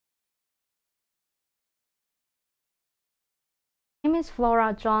My name is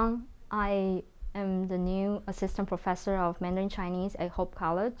Flora Chuang. I am the new assistant professor of Mandarin Chinese at Hope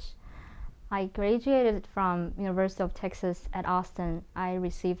College. I graduated from University of Texas at Austin. I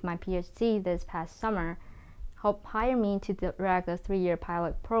received my PhD this past summer. Hope hired me to direct a 3-year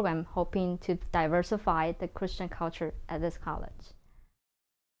pilot program, hoping to diversify the Christian culture at this college.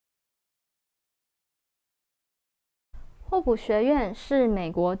 霍普学院是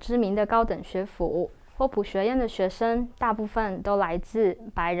美国知名的高等学府。霍普学院的学生大部分都来自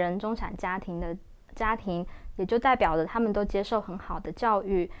白人中产家庭，也就代表着他们都接受很好的教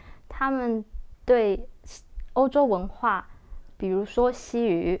育。他们对欧洲文化，比如说西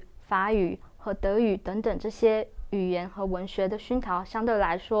语、法语和德语等等这些语言和文学的熏陶，相对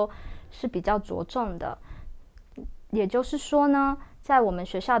来说是比较着重的。也就是说呢，在我们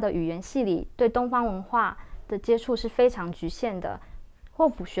学校的语言系里，对东方文化的接触是非常局限的。霍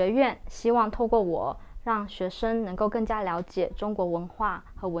普学院希望透过我，让学生能够更加了解中国文化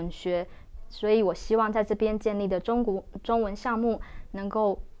和文学，所以我希望在这边建立的中文项目，能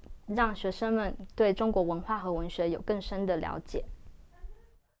够让学生们对中国文化和文学有更深的了解。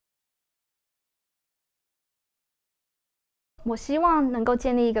我希望能够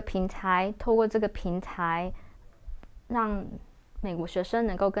建立一个平台，透过这个平台，让美国学生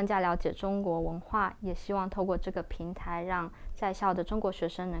能够更加了解中国文化，也希望透过这个平台，让在校的中国学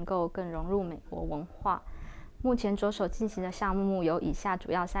生能够更融入美国文化。目前着手进行的项目有以下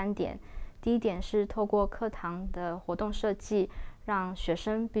主要3点。第一点是透过课堂的活动设计，让学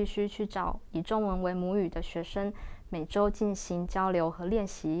生必须去找以中文为母语的学生，每周进行交流和练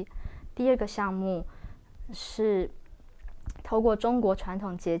习。第二个项目是透过中国传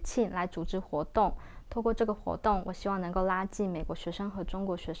统节庆来组织活动。透过这个活动，我希望能够拉近美国学生和中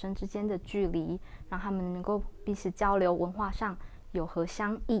国学生之间的距离，让他们能够彼此交流，文化上有何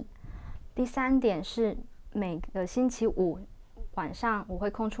相异。第3点是每个星期5晚上，我会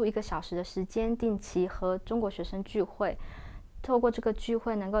空出1个小时的时间，定期和中国学生聚会。透过这个聚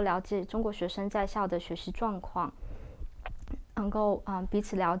会，能够了解中国学生在校的学习状况，能够彼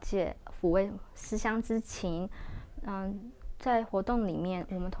此了解，抚慰思乡之情。在活动里面，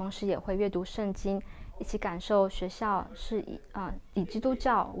我们同时也会阅读圣经，一起感受学校是以基督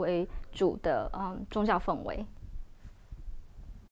教为主的宗教氛围。